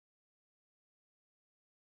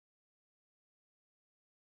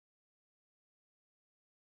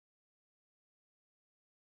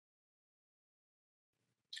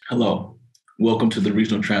Hello, welcome to the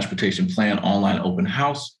Regional Transportation Plan Online Open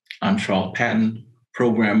House. I'm Charles Patton,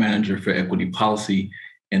 Program Manager for Equity Policy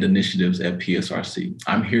and Initiatives at PSRC.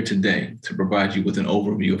 I'm here today to provide you with an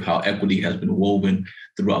overview of how equity has been woven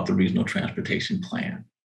throughout the Regional Transportation Plan.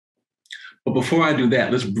 But before I do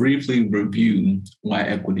that, let's briefly review why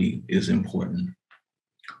equity is important.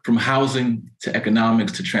 From housing to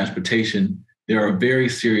economics to transportation, there are very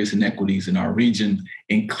serious inequities in our region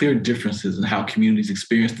and clear differences in how communities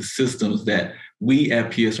experience the systems that we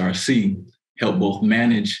at PSRC help both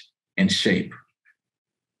manage and shape.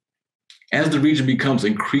 As the region becomes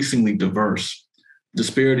increasingly diverse,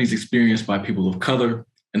 disparities experienced by people of color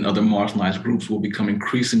and other marginalized groups will become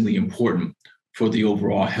increasingly important for the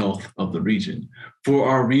overall health of the region. For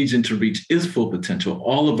our region to reach its full potential,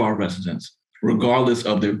 all of our residents, regardless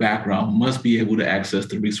of their background, must be able to access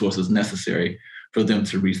the resources necessary for them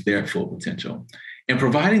to reach their full potential. And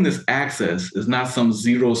providing this access is not some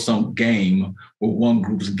zero-sum game where one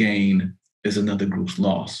group's gain is another group's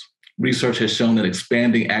loss. Research has shown that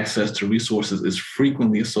expanding access to resources is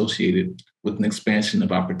frequently associated with an expansion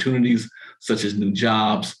of opportunities, such as new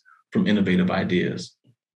jobs from innovative ideas.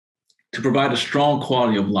 To provide a strong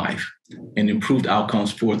quality of life and improved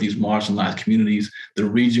outcomes for these marginalized communities, the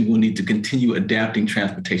region will need to continue adapting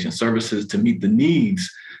transportation services to meet the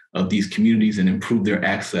needs of these communities and improve their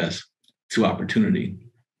access to opportunity.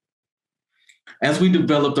 As we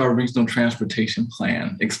developed our regional transportation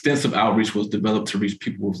plan, extensive outreach was developed to reach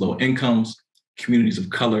people with low incomes, communities of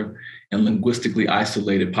color, and linguistically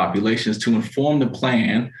isolated populations to inform the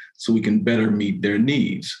plan so we can better meet their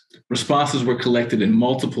needs. Responses were collected in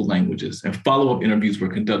multiple languages, and follow-up interviews were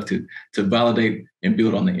conducted to validate and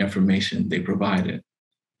build on the information they provided.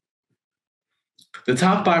 The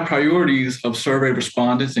top 5 priorities of survey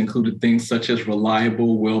respondents included things such as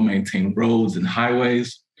reliable, well-maintained roads and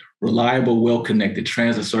highways, reliable, well-connected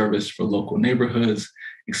transit service for local neighborhoods,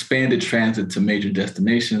 expanded transit to major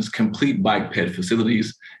destinations, complete bike ped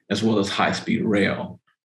facilities, as well as high-speed rail.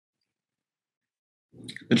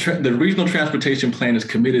 The Regional Transportation Plan is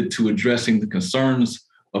committed to addressing the concerns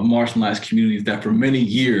of marginalized communities that for many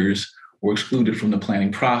years were excluded from the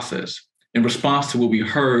planning process. In response to what we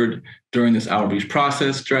heard during this outreach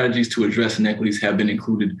process, strategies to address inequities have been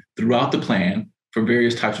included throughout the plan for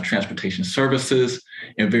various types of transportation services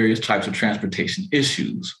and various types of transportation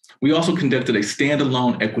issues. We also conducted a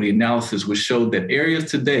standalone equity analysis, which showed that areas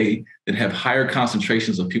today that have higher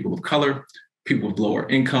concentrations of people of color, people with lower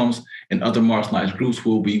incomes, and other marginalized groups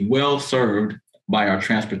will be well served by our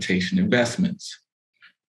transportation investments.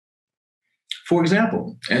 For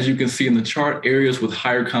example, as you can see in the chart, areas with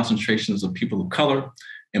higher concentrations of people of color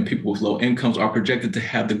and people with low incomes are projected to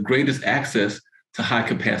have the greatest access to high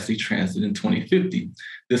capacity transit in 2050.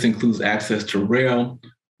 This includes access to rail,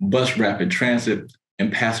 bus rapid transit,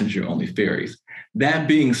 and passenger only ferries. That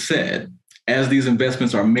being said, as these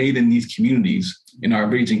investments are made in these communities and our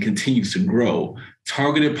region continues to grow,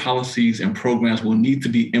 targeted policies and programs will need to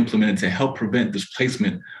be implemented to help prevent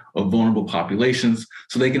displacement of vulnerable populations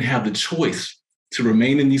so they can have the choice to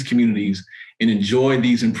remain in these communities and enjoy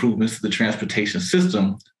these improvements to the transportation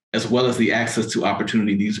system, as well as the access to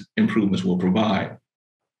opportunity these improvements will provide.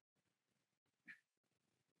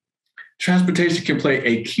 Transportation can play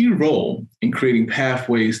a key role in creating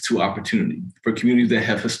pathways to opportunity for communities that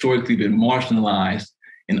have historically been marginalized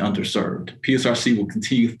and underserved. PSRC will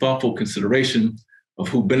continue thoughtful consideration of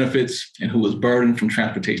who benefits and who is burdened from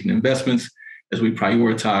transportation investments as we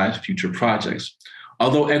prioritize future projects.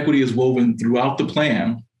 Although equity is woven throughout the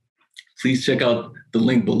plan, please check out the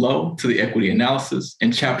link below to the equity analysis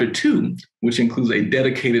and Chapter 2, which includes a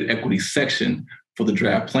dedicated equity section for the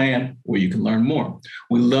draft plan where you can learn more.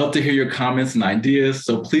 We love to hear your comments and ideas,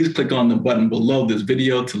 so please click on the button below this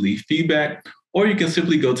video to leave feedback, or you can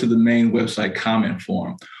simply go to the main website comment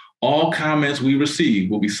form. All comments we receive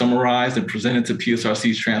will be summarized and presented to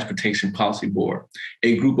PSRC's Transportation Policy Board,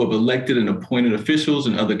 a group of elected and appointed officials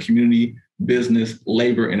and other community, business,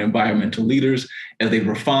 labor, and environmental leaders as they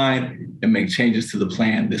refine and make changes to the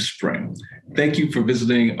plan this spring. Thank you for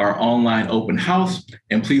visiting our online open house,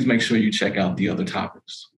 and please make sure you check out the other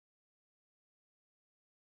topics.